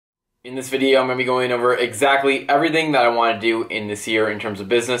In this video, I'm going to be going over exactly everything that I want to do in this year in terms of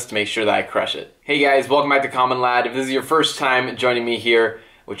business to make sure that I crush it. Hey guys, welcome back to Commonlad. If this is your first time joining me here,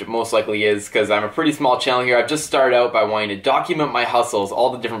 which it most likely is because I'm a pretty small channel here, I've just started out by wanting to document my hustles,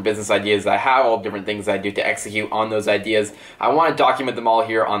 all the different business ideas I have, all the different things I do to execute on those ideas. I want to document them all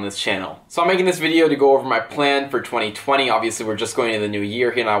here on this channel. So I'm making this video to go over my plan for 2020. Obviously, we're just going into the new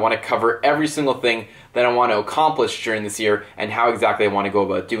year here, and I want to cover every single thing that I want to accomplish during this year and how exactly I want to go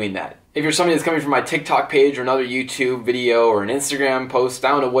about doing that. If you're somebody that's coming from my TikTok page or another YouTube video or an Instagram post,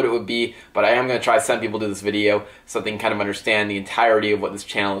 I don't know what it would be, but I am going to try to send people to this video so they can kind of understand the entirety of what this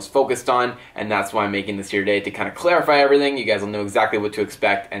channel is focused on, and that's why I'm making this here today, to kind of clarify everything. You guys will know exactly what to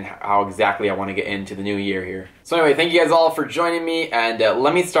expect and how exactly I want to get into the new year here. So anyway, thank you guys all for joining me, and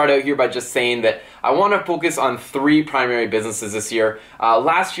let me start out here by just saying that I want to focus on three primary businesses this year.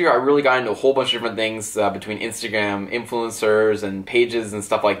 Last year I really got into a whole bunch of different things between Instagram, influencers, and pages and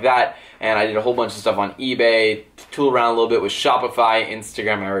stuff like that. And I did a whole bunch of stuff on eBay, tooled around a little bit with Shopify,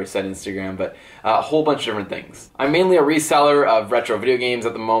 Instagram, I already said Instagram, but a whole bunch of different things. I'm mainly a reseller of retro video games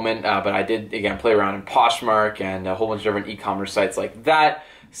at the moment, but I did, again, play around in Poshmark and a whole bunch of different e-commerce sites like that.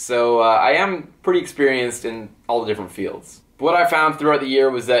 So I am pretty experienced in all the different fields. What I found throughout the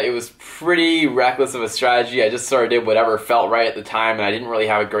year was that it was pretty reckless of a strategy. I just sort of did whatever felt right at the time, and I didn't really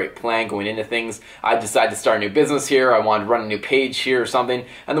have a great plan going into things. I decided to start a new business here, I wanted to run a new page here or something,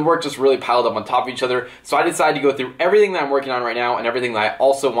 and the work just really piled up on top of each other. So I decided to go through everything that I'm working on right now and everything that I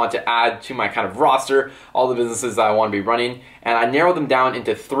also want to add to my kind of roster, all the businesses that I want to be running, and I narrowed them down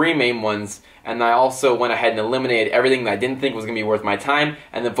into three main ones. And I also went ahead and eliminated everything that I didn't think was going to be worth my time,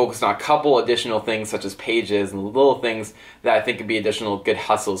 and then focused on a couple additional things such as pages and little things that I think could be additional good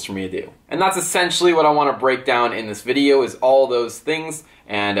hustles for me to do. And that's essentially what I want to break down in this video, is all those things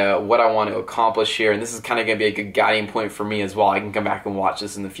and what I want to accomplish here. And this is kind of going to be a good guiding point for me as well. I can come back and watch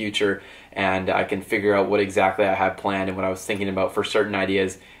this in the future, and I can figure out what exactly I had planned and what I was thinking about for certain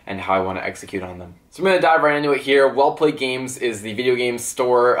ideas and how I want to execute on them. So I'm going to dive right into it here. Well Played Games is the video game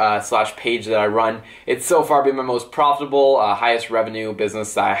store slash page that I run. It's so far been my most profitable, highest revenue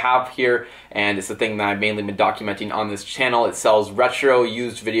business that I have here, and it's the thing that I've mainly been documenting on this channel. It sells retro,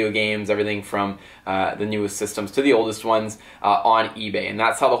 used video games, everything from the newest systems to the oldest ones on eBay, and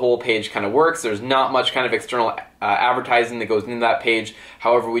that's how the whole page kind of works. There's not much kind of external advertising that goes into that page.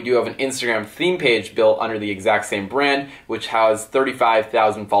 However, we do have an Instagram theme page built under the exact same brand, which has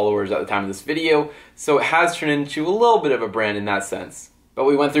 35,000 followers at the time of this video, so it has turned into a little bit of a brand in that sense. But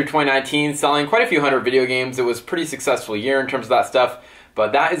we went through 2019 selling quite a few hundred video games. It was a pretty successful year in terms of that stuff,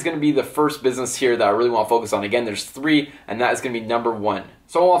 but that is going to be the first business here that I really want to focus on. Again, there's three, and that is going to be number one.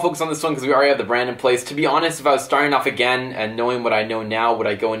 So I want to focus on this one because we already have the brand in place. To be honest, if I was starting off again and knowing what I know now, would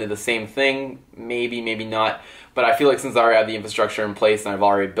I go into the same thing? Maybe, maybe not. But I feel like since I already have the infrastructure in place and I've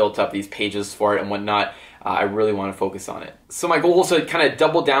already built up these pages for it and whatnot, I really want to focus on it. So my goal is to kind of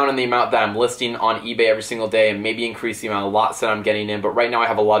double down on the amount that I'm listing on eBay every single day and maybe increase the amount of lots that I'm getting in. But right now I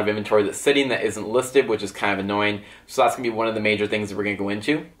have a lot of inventory that's sitting that isn't listed, which is kind of annoying. So that's going to be one of the major things that we're going to go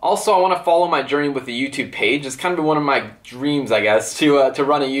into. Also, I want to follow my journey with the YouTube page. It's kind of been one of my dreams, I guess, to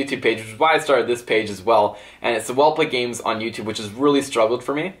run a YouTube page, which is why I started this page as well. And it's the Well Played Games on YouTube, which has really struggled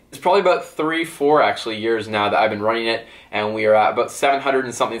for me. It's probably about 3-4 actually years now that I've been running it, and we are at about 700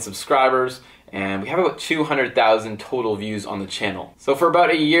 and something subscribers. And we have about 200,000 total views on the channel. So for about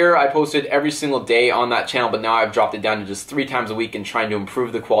a year, I posted every single day on that channel, but now I've dropped it down to just 3 times a week and trying to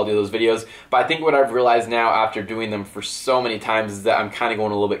improve the quality of those videos. But I think what I've realized now after doing them for so many times is that I'm kind of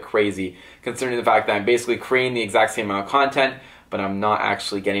going a little bit crazy, considering the fact that I'm basically creating the exact same amount of content, but I'm not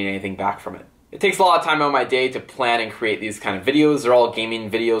actually getting anything back from it. It takes a lot of time out of my day to plan and create these kind of videos. They're all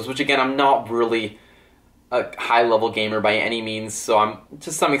gaming videos, which again, I'm not really a high-level gamer by any means, so I'm to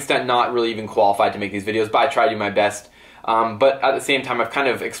some extent not really even qualified to make these videos, but I try to do my best. But at the same time, I've kind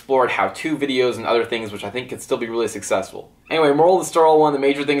of explored how-to videos and other things which I think could still be really successful. Anyway, moral of the story, one of the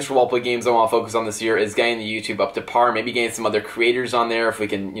major things for Well Played Games I want to focus on this year is getting the YouTube up to par, maybe getting some other creators on there if we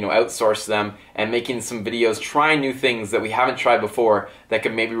can, outsource them, and making some videos, trying new things that we haven't tried before that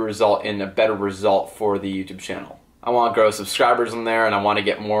could maybe result in a better result for the YouTube channel. I want to grow subscribers in there, and I want to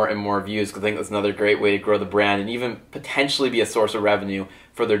get more and more views because I think that's another great way to grow the brand and even potentially be a source of revenue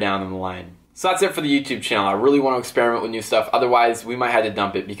further down the line. So that's it for the YouTube channel. I really want to experiment with new stuff. Otherwise, we might have to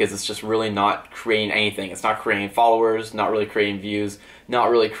dump it because it's just really not creating anything. It's not creating followers, not really creating views, not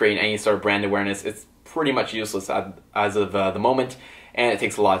really creating any sort of brand awareness. It's pretty much useless as of the moment, and it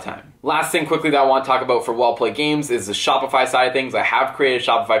takes a lot of time. Last thing quickly that I want to talk about for Well Played Games is the Shopify side of things. I have created a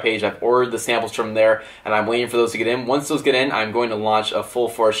Shopify page. I've ordered the samples from there, and I'm waiting for those to get in. Once those get in, I'm going to launch a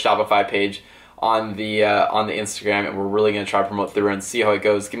full-force Shopify page on the Instagram, and we're really going to try to promote through and see how it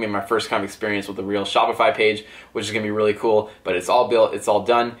goes. Give me my first kind of experience with the real Shopify page, which is going to be really cool. But it's all built, it's all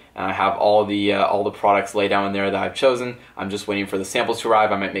done, and I have all the products laid out in there that I've chosen. I'm just waiting for the samples to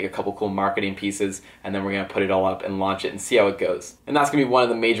arrive. I might make a couple cool marketing pieces, and then we're going to put it all up and launch it and see how it goes. And that's going to be one of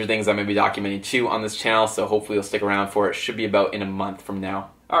the major things I'm going to be documenting too on this channel, so hopefully you'll stick around for it. It should be about in a month from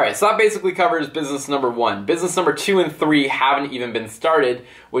now. Alright, so that basically covers business number 1. Business number 2 and 3 haven't even been started,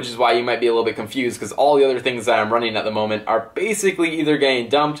 which is why you might be a little bit confused, because all the other things that I'm running at the moment are basically either getting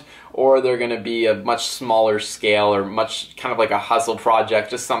dumped or they're going to be a much smaller scale or much kind of like a hustle project,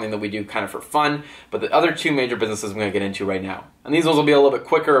 just something that we do kind of for fun. But the other 2 major businesses I'm going to get into right now. And these ones will be a little bit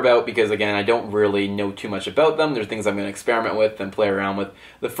quicker about because, again, I don't really know too much about them. There's things I'm going to experiment with and play around with.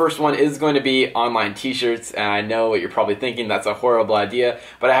 The first one is going to be online t-shirts, and I know what you're probably thinking, that's a horrible idea,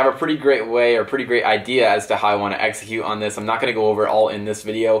 but I have a pretty great way or pretty great idea as to how I want to execute on this. I'm not going to go over it all in this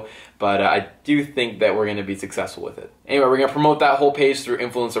video, but I do think that we're going to be successful with it. Anyway, we're going to promote that whole page through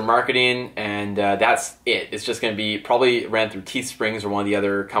influencer marketing, and that's it. It's just going to be probably ran through Teesprings or one of the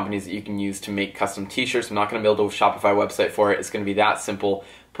other companies that you can use to make custom t-shirts. I'm not going to build a Shopify website for it. It's going to be that simple.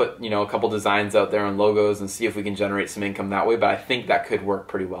 Put, a couple designs out there and logos and see if we can generate some income that way, but I think that could work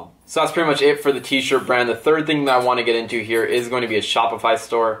pretty well. So that's pretty much it for the t-shirt brand. The third thing that I want to get into here is going to be a Shopify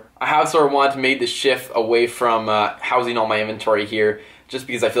store. I have sort of wanted to make the shift away from housing all my inventory here, just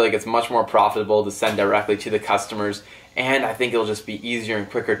because I feel like it's much more profitable to send directly to the customers, and I think it'll just be easier and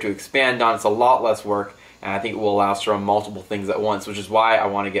quicker to expand on. It's a lot less work, and I think it will allow us to run multiple things at once, which is why I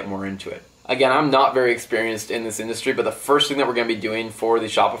want to get more into it. Again, I'm not very experienced in this industry, but the first thing that we're going to be doing for the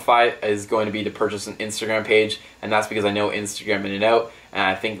Shopify is going to be to purchase an Instagram page, and that's because I know Instagram in and out, and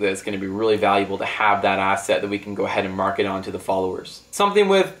I think that it's going to be really valuable to have that asset that we can go ahead and market on to the followers. Something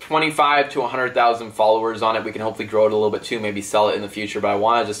with 25 to 100,000 followers on it. We can hopefully grow it a little bit too, maybe sell it in the future, but I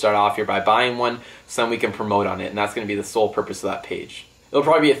wanted to start off here by buying one so then we can promote on it, and that's going to be the sole purpose of that page. It'll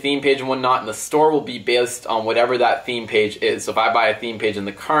probably be a theme page and whatnot, and the store will be based on whatever that theme page is. So if I buy a theme page in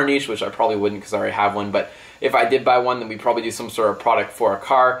the car niche, which I probably wouldn't because I already have one, but if I did buy one, then we'd probably do some sort of product for a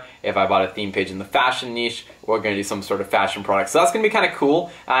car. If I bought a theme page in the fashion niche, we're going to do some sort of fashion product. So that's going to be kind of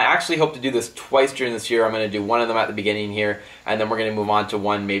cool. I actually hope to do this twice during this year. I'm going to do one of them at the beginning here, and then we're going to move on to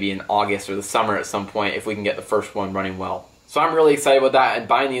one maybe in August or the summer at some point if we can get the first one running well. So I'm really excited about that, and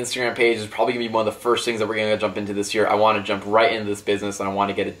buying the Instagram page is probably going to be one of the first things that we're going to jump into this year. I want to jump right into this business, and I want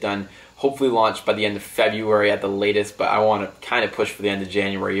to get it done, hopefully launched by the end of February at the latest, but I want to kind of push for the end of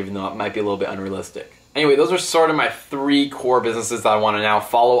January, even though it might be a little bit unrealistic. Anyway, those are sort of my 3 core businesses that I want to now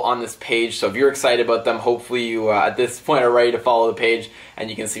follow on this page. So if you're excited about them, hopefully you at this point are ready to follow the page and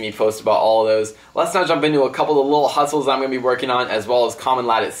you can see me post about all of those. Let's now jump into a couple of the little hustles I'm going to be working on, as well as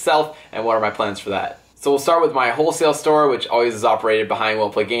Commonlad itself, and what are my plans for that. So we'll start with my wholesale store, which always is operated behind Well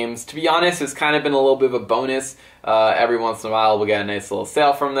Play Games. To be honest, it's kind of been a little bit of a bonus. Every once in a while we'll get a nice little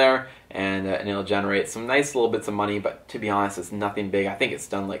sale from there, and it'll generate some nice little bits of money, but to be honest, it's nothing big. I think it's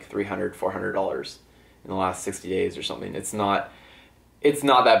done like $300, $400 in the last 60 days or something. It's not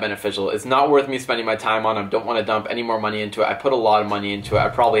that beneficial. It's not worth me spending my time on. I don't want to dump any more money into it. I put a lot of money into it. I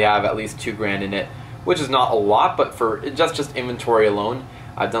probably have at least $2,000 in it, which is not a lot, but for just inventory alone,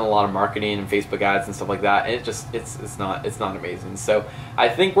 I've done a lot of marketing and Facebook ads and stuff like that, and it's not amazing. So I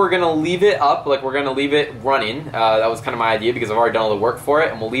think we're gonna leave it up, like we're gonna leave it running. That was kind of my idea because I've already done all the work for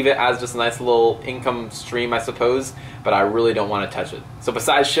it, and we'll leave it as just a nice little income stream, I suppose. But I really don't want to touch it. So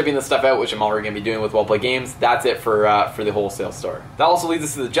besides shipping the stuff out, which I'm already gonna be doing with Well Play Games, that's it for the wholesale store. That also leads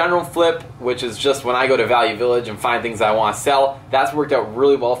us to the general flip, which is just when I go to Value Village and find things I want to sell. That's worked out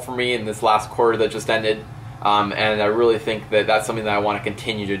really well for me in this last quarter that just ended. And I really think that that's something that I want to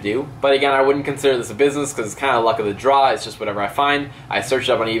continue to do. But again, I wouldn't consider this a business because it's kind of luck of the draw. It's just whatever I find. I search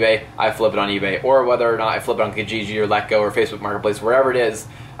it up on eBay, I flip it on eBay, or whether or not I flip it on Kijiji or Letgo or Facebook Marketplace, wherever it is,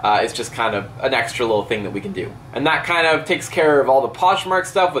 it's just kind of an extra little thing that we can do. And that kind of takes care of all the Poshmark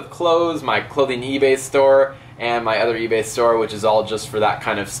stuff with clothes, my clothing eBay store, and my other eBay store, which is all just for that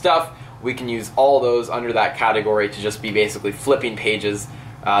kind of stuff. We can use all those under that category to just be basically flipping pages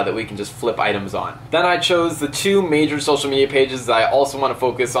that we can just flip items on. Then I chose the 2 major social media pages that I also want to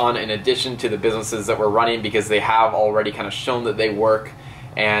focus on in addition to the businesses that we're running, because they have already kind of shown that they work.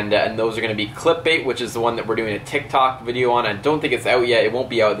 And those are going to be Clickbait, which is the one that we're doing a TikTok video on. I don't think it's out yet. It won't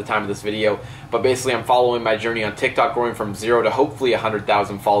be out at the time of this video. But basically, I'm following my journey on TikTok, growing from 0 to hopefully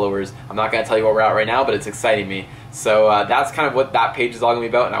 100,000 followers. I'm not going to tell you where we're at right now, but it's exciting me. So that's kind of what that page is all going to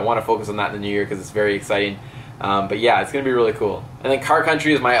be about, and I want to focus on that in the new year because it's very exciting. But yeah, it's going to be really cool. And then Car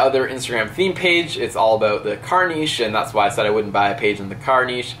Country is my other Instagram theme page. It's all about the car niche, and that's why I said I wouldn't buy a page in the car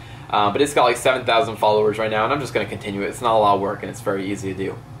niche. But it's got like 7,000 followers right now, and I'm just going to continue it. It's not a lot of work, and it's very easy to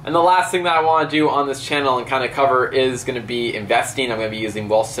do. And the last thing that I want to do on this channel and kind of cover is going to be investing. I'm going to be using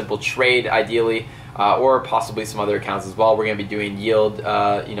Wealthsimple Trade ideally, or possibly some other accounts as well. We're going to be doing yield,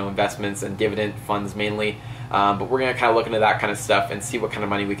 investments and dividend funds mainly. But we're going to kind of look into that kind of stuff and see what kind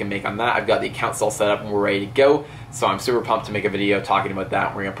of money we can make on that. I've got the accounts all set up and we're ready to go. So I'm super pumped to make a video talking about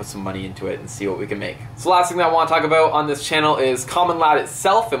that. We're going to put some money into it and see what we can make. So the last thing that I want to talk about on this channel is Commonlad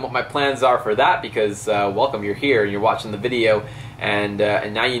itself and what my plans are for that, because welcome, you're here and you're watching the video. And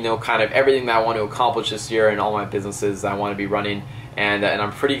now you know kind of everything that I want to accomplish this year and all my businesses I want to be running. And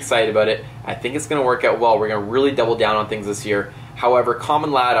I'm pretty excited about it. I think it's going to work out well. We're going to really double down on things this year. However,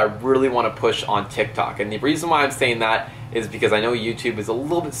 Commonlad, I really want to push on TikTok. And the reason why I'm saying that is because I know YouTube is a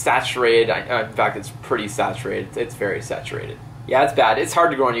little bit saturated. In fact, it's pretty saturated. It's very saturated. Yeah, it's bad. It's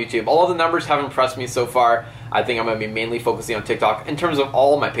hard to grow on YouTube. All of the numbers have impressed me so far. I think I'm going to be mainly focusing on TikTok. In terms of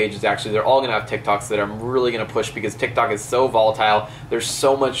all my pages, actually, they're all going to have TikToks that I'm really going to push because TikTok is so volatile. There's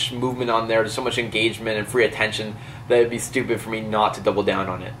so much movement on there. There's so much engagement and free attention that it'd be stupid for me not to double down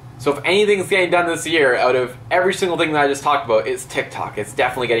on it. So if anything's getting done this year out of every single thing that I just talked about, it's TikTok. It's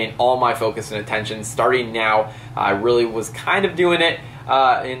definitely getting all my focus and attention starting now. I really was kind of doing it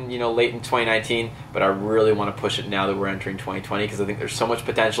late in 2019, but I really want to push it now that we're entering 2020 because I think there's so much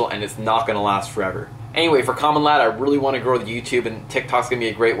potential and it's not going to last forever. Anyway, for Commonlad, I really want to grow the YouTube, and TikTok's going to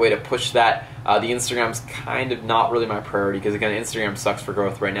be a great way to push that. The Instagram's kind of not really my priority because, again, Instagram sucks for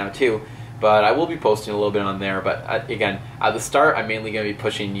growth right now too. But I will be posting a little bit on there. But again, at the start, I'm mainly going to be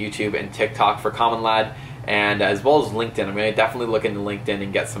pushing YouTube and TikTok for Commonlad, and as well as LinkedIn. I'm going to definitely look into LinkedIn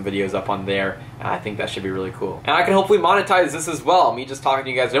and get some videos up on there. I think that should be really cool. And I can hopefully monetize this as well. Me just talking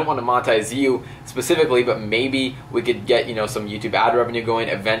to you guys, I don't want to monetize you specifically, but maybe we could get, some YouTube ad revenue going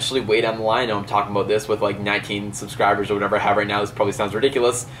eventually way down the line. I know I'm talking about this with like 19 subscribers or whatever I have right now. This probably sounds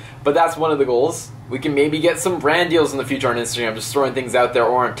ridiculous, but that's one of the goals. We can maybe get some brand deals in the future on Instagram, just throwing things out there,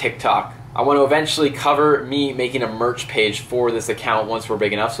 or on TikTok. I want to eventually cover me making a merch page for this account once we're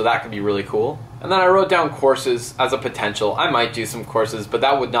big enough, so that could be really cool. And then I wrote down courses as a potential. I might do some courses, but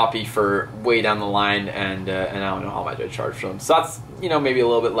that would not be for way down the line, and I don't know how much I charge for them. So that's, maybe a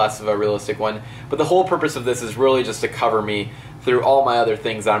little bit less of a realistic one. But the whole purpose of this is really just to cover me through all my other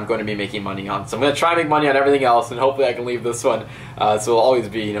things that I'm going to be making money on. So I'm going to try and make money on everything else, and hopefully I can leave this one. So it'll always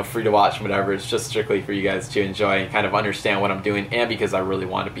be, free to watch and whatever. It's just strictly for you guys to enjoy and kind of understand what I'm doing, and because I really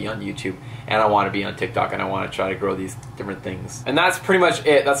want to be on YouTube, and I want to be on TikTok, and I want to try to grow these different things. And that's pretty much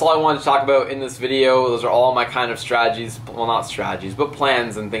it. That's all I wanted to talk about in this video. Those are all my kind of strategies, well, not strategies, but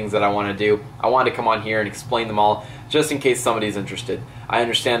plans and things that I want to do. I wanted to come on here and explain them all, just in case somebody's interested. I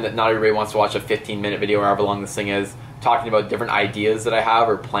understand that not everybody wants to watch a 15-minute video or however long this thing is, talking about different ideas that I have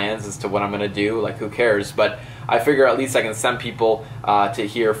or plans as to what I'm going to do. Like, who cares? But I figure at least I can send people to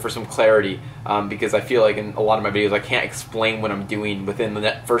here for some clarity, because I feel like in a lot of my videos I can't explain what I'm doing within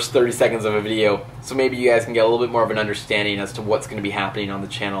the first 30 seconds of a video. So maybe you guys can get a little bit more of an understanding as to what's going to be happening on the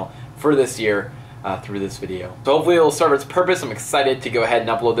channel for this year through this video. So hopefully it'll serve its purpose. I'm excited to go ahead and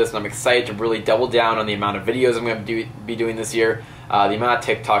upload this, and I'm excited to really double down on the amount of videos I'm going to be doing this year. The amount of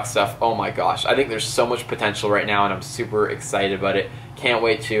TikTok stuff, oh my gosh. I think there's so much potential right now, and I'm super excited about it. Can't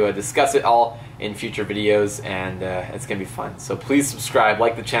wait to discuss it all in future videos, and it's going to be fun. So please subscribe,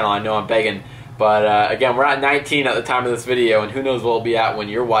 like the channel. I know I'm begging, but again, we're at 19 at the time of this video, and who knows what we'll be at when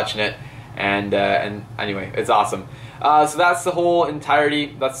you're watching it. And anyway, it's awesome. So that's the whole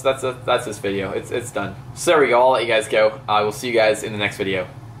entirety. That's this video. It's done. So there we go. I'll let you guys go. I will see you guys in the next video.